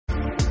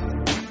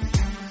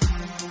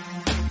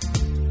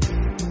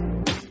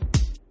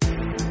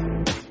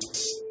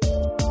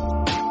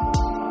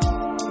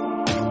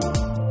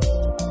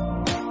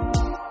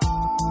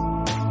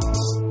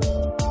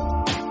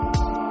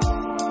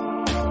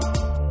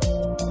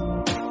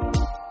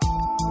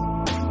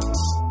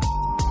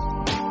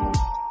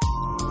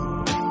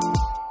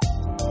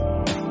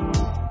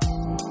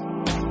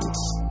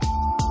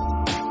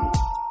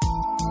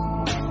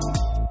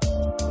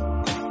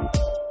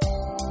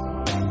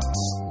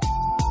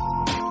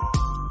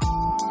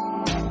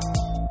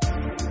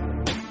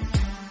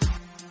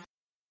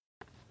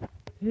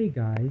Hey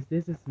guys,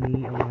 this is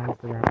me, Elias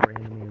the Rapper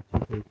Animator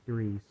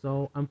 2K3.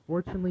 So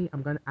unfortunately,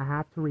 I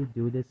have to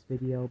redo this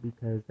video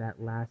because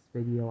that last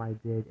video I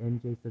did,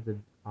 NJ said the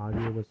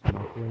audio was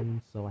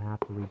muffling, so I have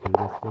to redo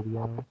this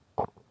video.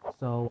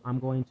 So I'm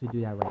going to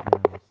do that right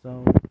now.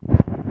 So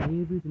if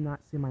any of you did not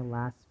see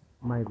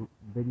my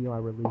video I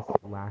released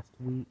last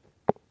week,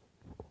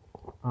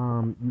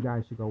 you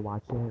guys should go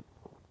watch it.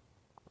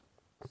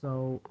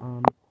 So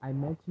I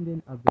mentioned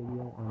in a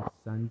video on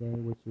Sunday,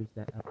 which was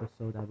that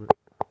episode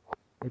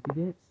if you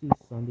didn't see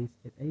Sunday's,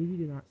 if any of you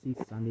did not see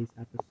Sunday's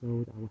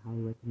episode, I would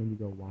highly recommend you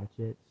go watch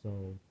it.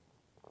 So,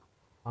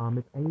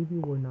 if any of you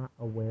were not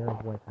aware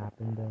of what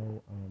happened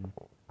though,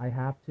 I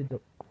have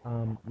to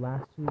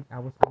last week I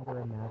was under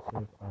a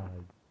massive,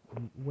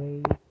 heat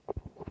wave,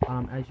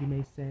 as you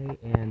may say,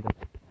 and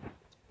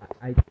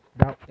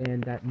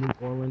that New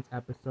Orleans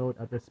episode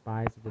of the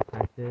Spies and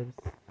Detectives,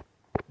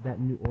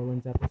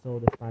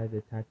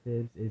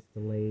 is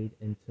delayed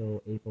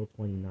until April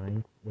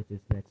 29th, which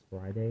is next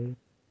Friday.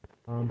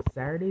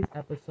 Saturday's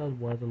episode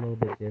was a little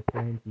bit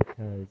different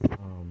because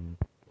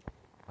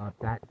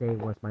that day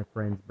was my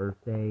friend's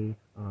birthday,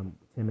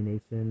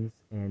 Terminations,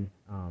 and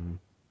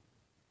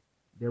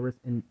there was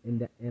and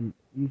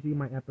usually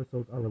my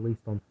episodes are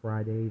released on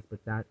Fridays,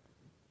 but but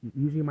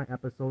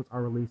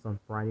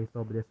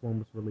this one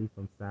was released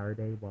on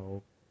Saturday.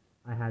 Well,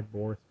 I had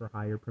Boris for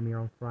Hire premiere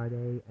on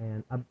Friday,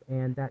 and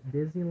that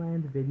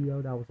Disneyland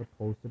video that was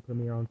supposed to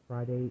premiere on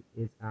Friday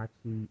it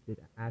actually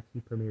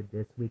premiered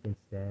this week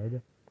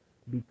instead,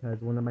 because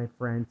one of my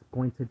friends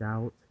pointed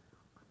out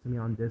to me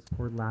on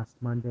Discord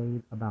last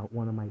Monday about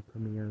one of my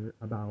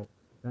about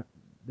that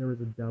there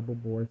was a double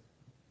both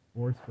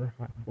Boris for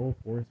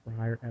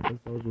Hire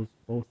episodes was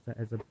both set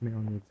as a premiere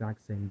on the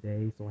exact same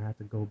day, so I had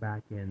to go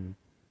back and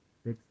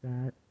fix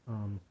that.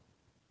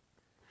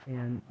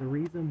 And the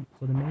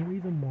main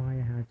reason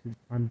why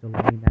I'm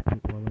delaying that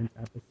New Orleans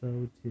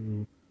episode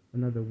to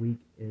another week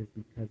is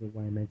because of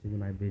what I mentioned in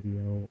my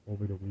video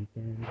over the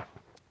weekend.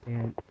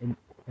 And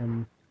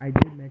I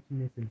did mention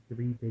this in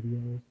 3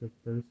 videos. The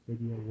first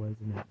video was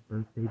in that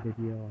birthday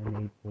video I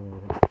made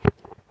for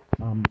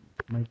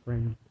my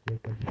friend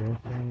Jacob's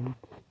girlfriend.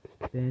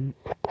 Then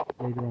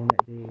later on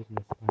that day was in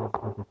the Spies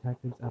of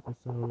Detectives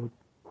episode.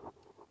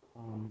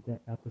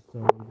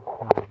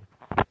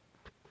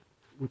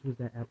 Which was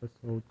that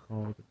episode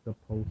called The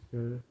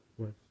Poster,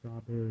 where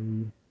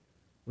Strawberry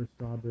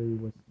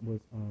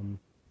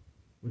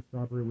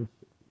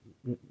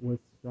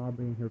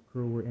Strawberry and her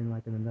crew were in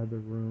another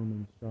room,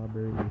 and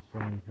Strawberry was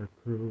showing her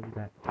crew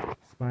that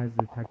Spies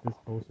and Detectives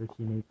poster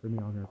she made for me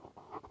on her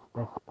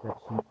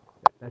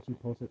that she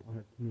posted on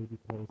her community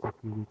post a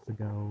few weeks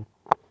ago.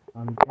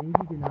 If any of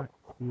you did not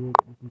see it,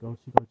 you should go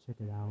check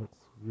it out.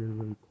 It's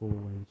really cool,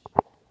 and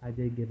I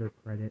did give her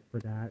credit for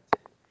that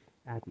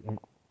at the end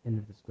in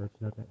the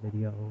description of that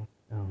video.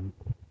 And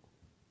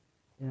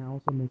I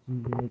also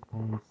mentioned it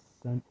on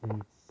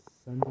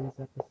Sunday's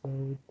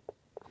episode.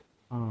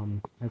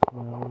 As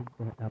well,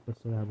 that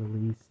episode I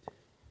released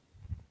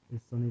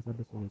is Sunday's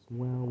episode as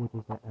well, which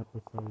was that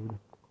episode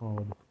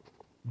called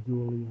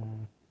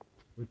Julia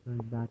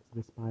Returns Back to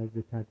the Spies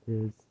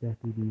Detectives,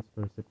 Steffi B's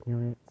first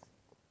appearance.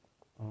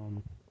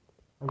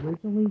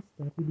 Originally,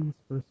 Steffi B's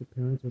first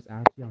appearance was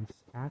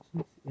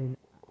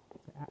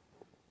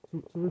to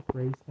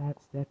rephrase that,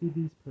 Steffi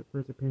B's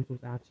first appearance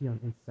was actually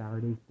in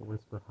Saturday's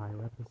Boris for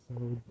Hire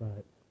episode,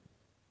 but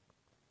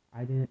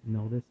I didn't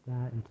notice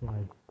that until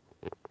I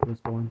was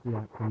going through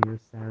that premiere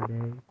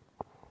Saturday.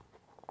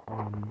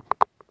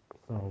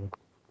 So,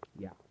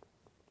 yeah.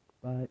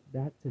 But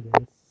back to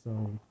this,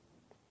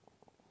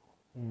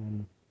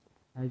 and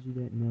as you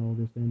didn't know,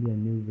 there's going to be a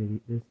new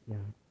video,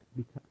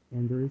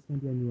 and there is going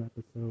to be a new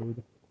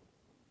episode,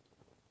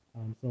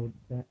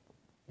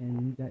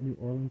 that New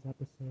Orleans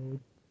episode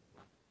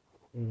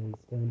is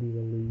going to be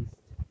released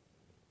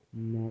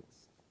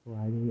next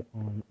Friday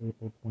on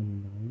April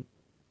 29th.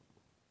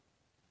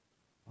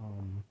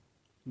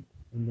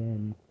 And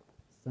then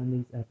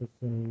Sunday's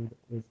episode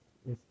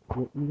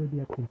will either be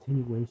a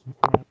continuation to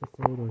the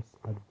episode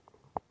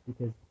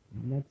because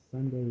next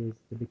Sunday is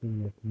the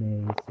beginning of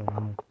May, so I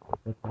don't know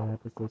what that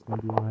episode's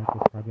gonna be like.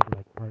 It's probably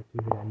like part 2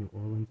 to that New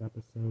Orleans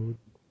episode.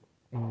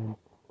 And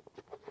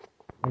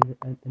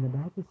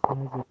about the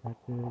Spies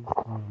Detectives,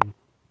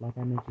 like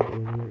I mentioned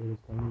earlier, it was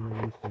only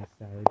released on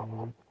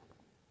Saturday.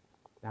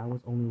 That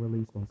was only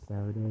released on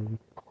Saturday.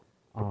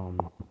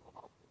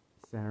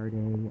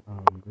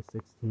 The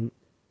 16th.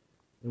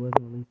 It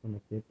wasn't released on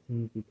the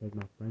 15th because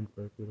my friend's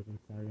birthday was on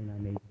Saturday, and I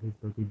made his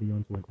birthday video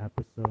into an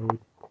episode.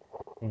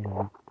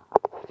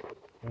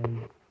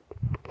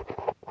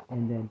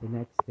 And then the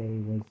next day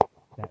was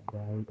that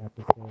Bride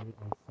episode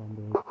on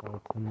Sunday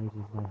called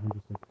Teenagers,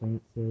 900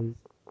 Acquaintances,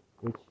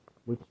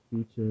 which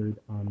featured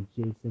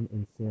Jason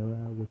and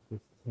Sarah, which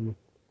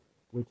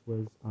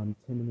was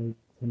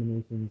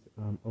Termination's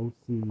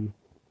OC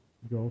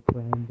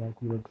girlfriend that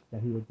he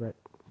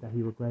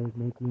regretted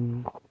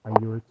making a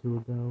year or 2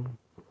 ago,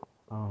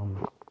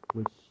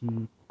 which she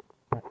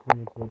got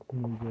turned into a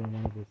teenager in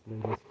one of his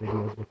latest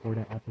videos before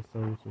that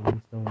episode was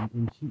released on,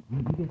 and you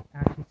can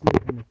actually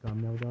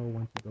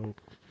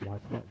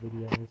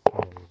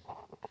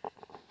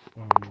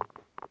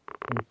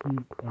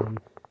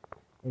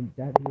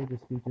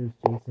features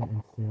Jason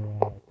and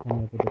Sarah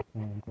coming up with a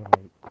plan to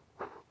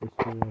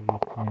destroy him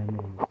and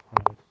his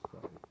house. So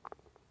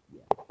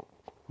yeah,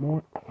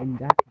 more and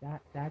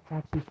that's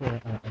actually for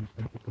a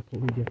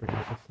completely different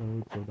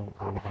episode. So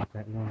don't worry about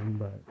that one.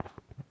 But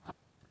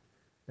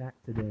back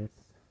to this.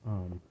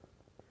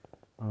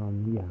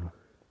 Yeah,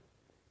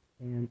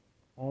 and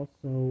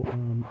also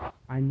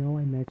I know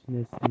I mentioned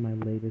this in my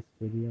latest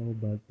video,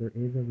 but there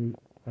is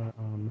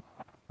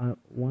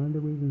one of the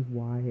reasons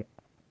why.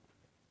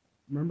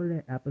 Remember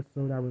that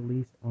episode I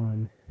released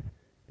on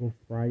both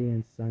Friday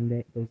and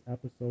Sunday? Those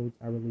episodes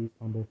I released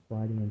on both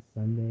Friday and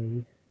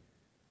Sunday,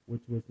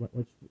 which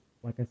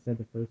like I said,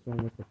 the first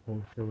one was the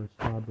poster where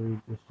Strawberry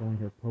was showing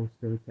her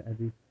poster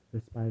to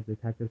the Spies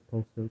Detectives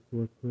poster to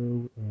her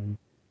crew, and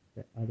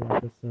the other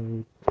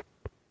episode,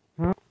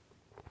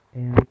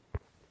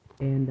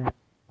 and that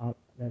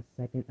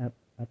second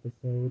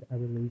episode I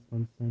released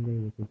on Sunday,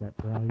 which was that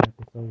Brownie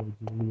episode where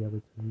Julia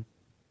returns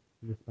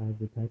to the Spies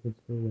Detectives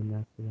crew, and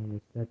that's the one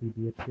where Steffi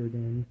B appeared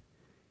in.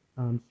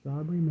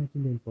 Strawberry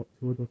mentioned in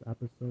two of those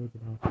episodes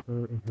about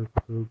her and her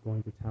crew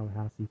going to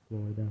Tallahassee,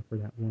 Florida for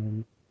that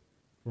one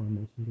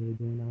mission they were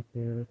doing out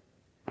there,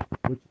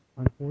 which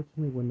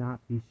unfortunately will not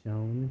be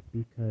shown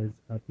because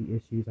of the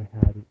issues I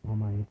had on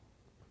my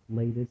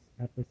latest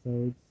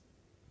episodes.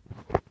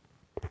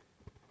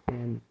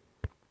 And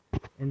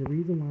the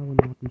reason why I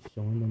would not be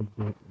showing them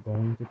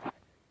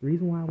the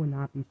reason why I would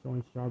not be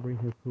showing Strawberry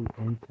and her crew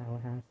in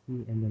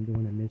Tallahassee and then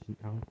doing a mission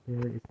out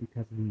there is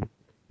because of the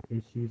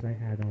issues I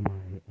had on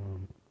my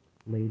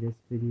latest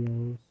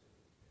videos.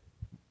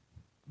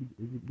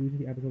 These are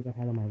the episodes I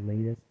had on my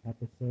latest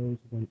episodes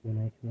when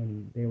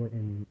they were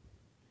in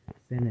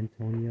San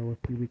Antonio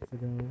a few weeks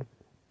ago,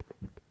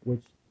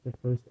 which the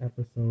second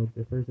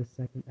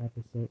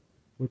episode,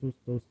 which was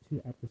those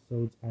two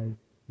episodes I'm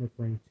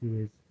referring to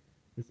is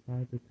the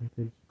Spies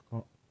Detectives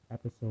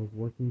episode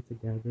Working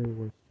Together,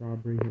 where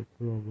Strawberry and her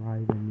crew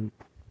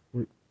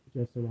were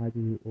just arrived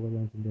in New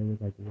Orleans, and there was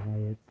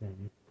riots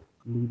and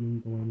looting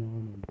going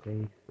on, and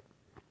they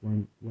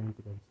weren't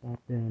to go stop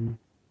them.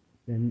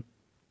 Then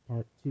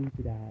part 2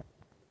 to that,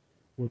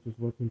 which was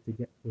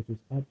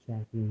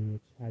Uptracking,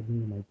 which had me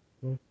and my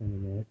girlfriend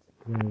in it,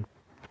 where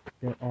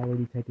they're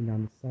already taking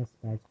down the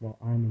suspects while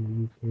I'm in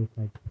the UK with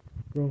my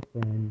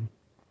girlfriend.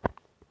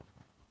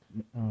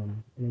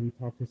 And then we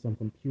talked to some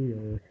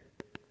computer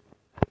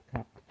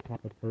cop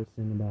a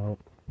person about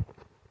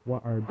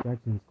what our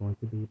objection is going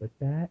to be. But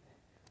that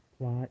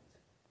plot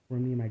for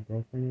me and my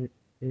girlfriend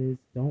is,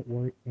 don't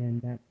worry,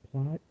 and that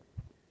plot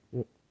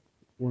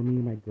where me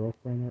and my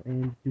girlfriend are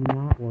in, do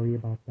not worry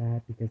about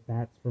that because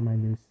that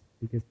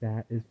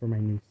is for my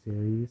new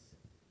series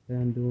that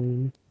I'm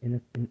doing in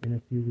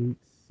a few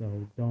weeks.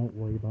 So don't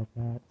worry about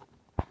that.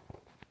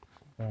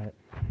 But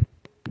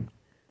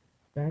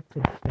back to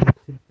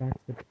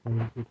the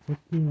point. It took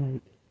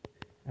me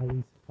at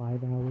least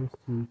 5 hours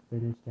to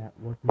finish that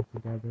Working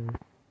Together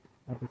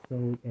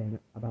episode, and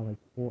about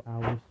 4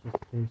 hours just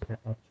to finish that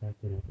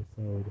Uptracking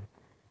episode.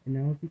 And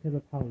that was because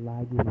of how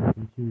laggy my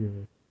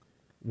computer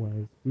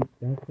was.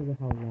 That's because of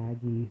how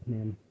laggy,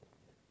 man.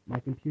 My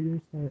computer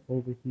started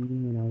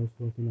overheating when I was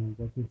working on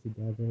Working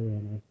Together,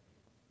 and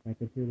my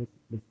computer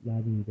was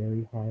lagging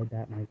very hard.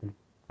 That my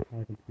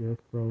computer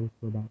froze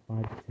for about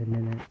 5 to 10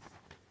 minutes.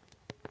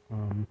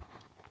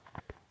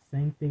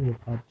 Same thing with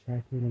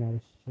Uptracking when I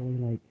was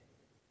showing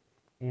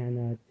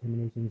Anna,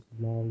 Terminations,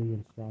 Lolly,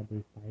 and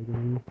Strawberry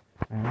fighting.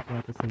 I also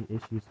had the same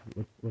issues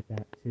with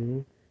that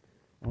too.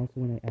 Also,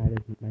 when I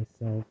added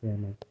myself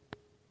and my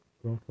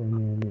girlfriend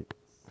in, it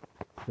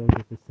still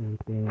did the same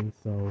thing.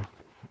 So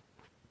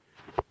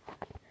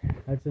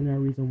that's another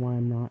reason why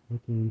I'm not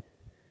going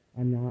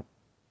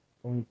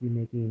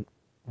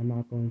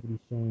to be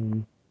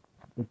showing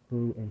the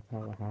crew in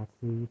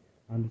Tallahassee.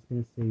 I'm just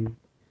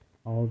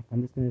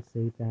gonna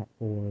save that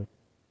for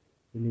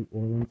the New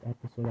Orleans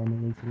episode I'm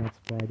releasing next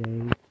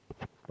Friday.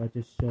 But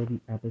just show the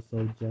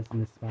episode just in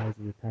the Spies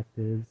and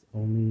Detectives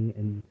only,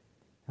 and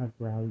have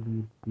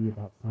Brownie be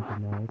about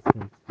something else,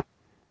 since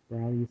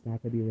Brownie is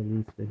not going to be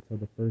released until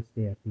the first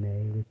day of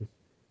May, which is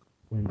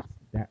when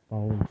that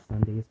following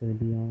Sunday is going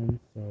to be on.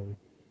 So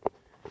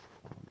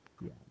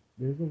yeah,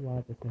 there's a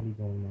lot that's going to be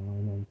going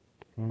on. I'm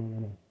kind of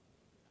going to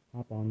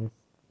hop on this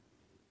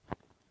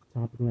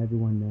topic and let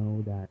everyone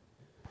know that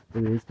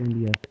there is going to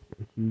be a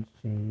huge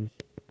change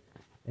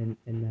in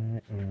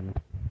that,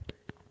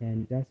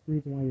 and that's the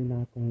reason why you're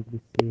not going to be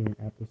seeing an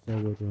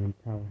episode where they're in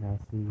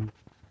Tallahassee.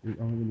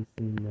 You're only going to be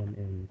seeing them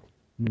in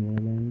New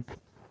Orleans,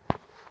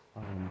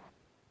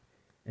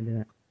 and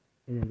then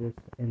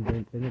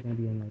they're going to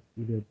be in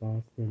either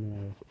Boston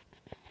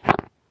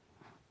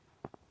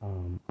or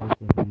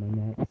Oklahoma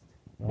next.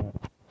 But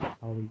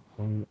I'll be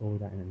going over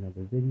that in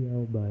another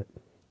video. But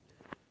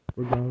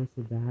regardless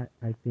of that,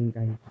 I think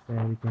I said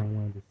everything I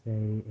wanted to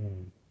say,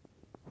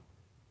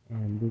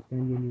 and there's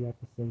going to be a new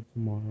episode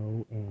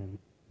tomorrow,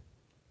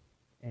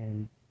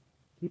 and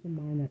keep in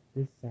mind that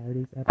this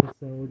Saturday's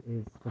episode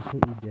is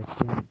completely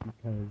different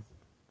because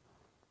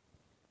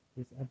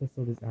this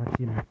episode is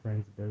actually my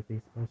friend's birthday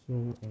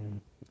special,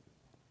 and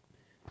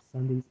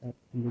Sunday's and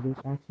there's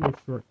actually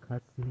a short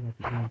cutscene at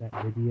the end of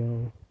that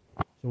video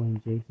showing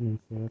Jason and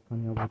Sarah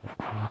coming out with a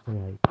plan to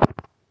like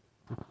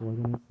destroy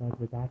them and stuff.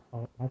 But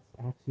that's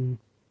actually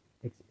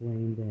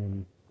explained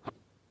in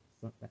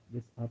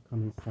this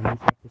upcoming Sunday's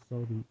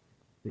episode,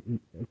 the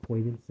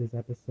Acquaintances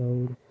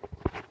episode.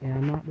 And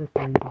I'm not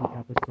referring to the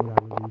episode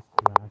I released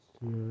last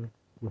year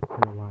with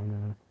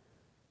Carolina.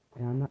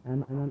 And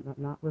I'm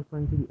not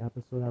referring to the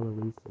episode I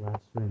released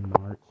last year in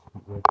March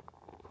with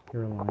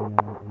Carolina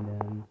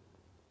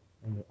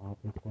and the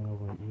office going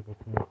over an evil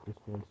plan to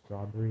destroy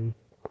Strawberry.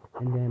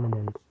 And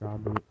then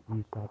Strawberry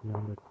on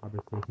the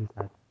conversations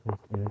I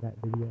posted in that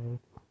video.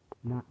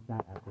 Not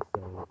that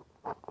episode.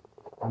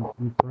 I'm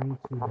referring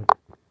to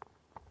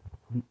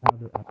the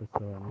other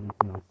episode I'm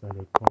releasing on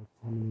Sunday called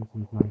 10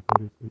 Nations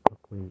 908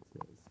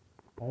 Acquaintances.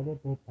 Although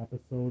both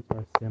episodes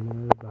are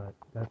similar, but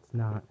that's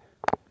not,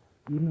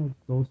 even though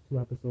those two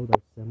episodes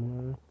are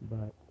similar,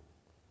 but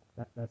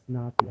that's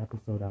not the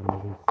episode I'm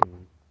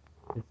releasing.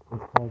 It's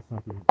called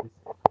something,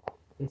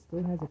 it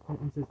still has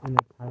Acquaintances in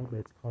the title, but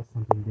it's called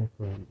something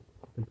different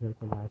compared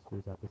to last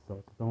year's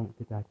episode, so don't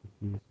get that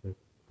confused with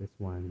this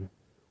one.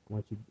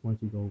 Once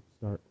you go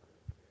start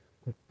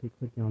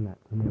clicking on that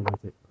premiere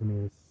once it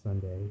premieres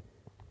Sunday.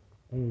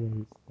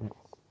 Anyways, that's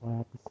all I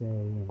have to say,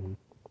 and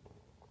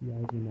see you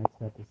guys in the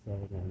next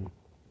episode, and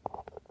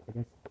I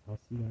guess I'll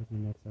see you guys in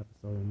the next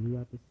episode, a new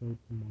episode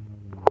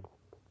tomorrow,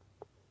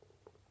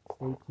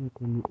 and stay tuned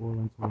for New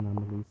Orleans when I'm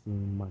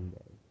releasing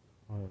Monday.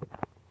 Alright.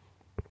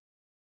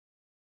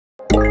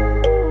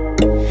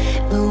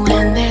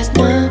 When there's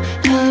no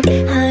hope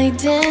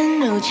hiding,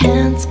 no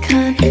chance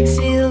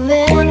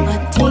concealing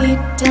what deep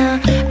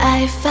down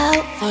I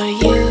felt for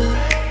you.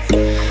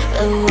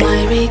 Oh,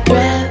 I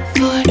regret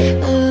for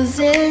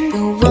losing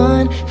the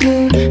one who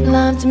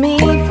loved me,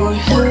 for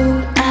who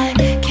I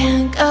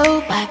can't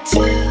go back to.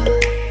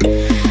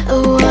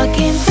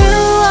 Walking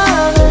through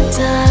all the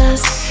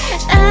dust,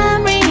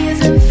 memories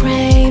and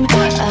frame, a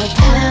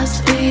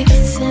past we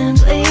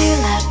simply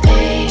let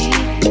fade.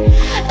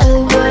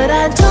 Oh, but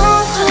I don't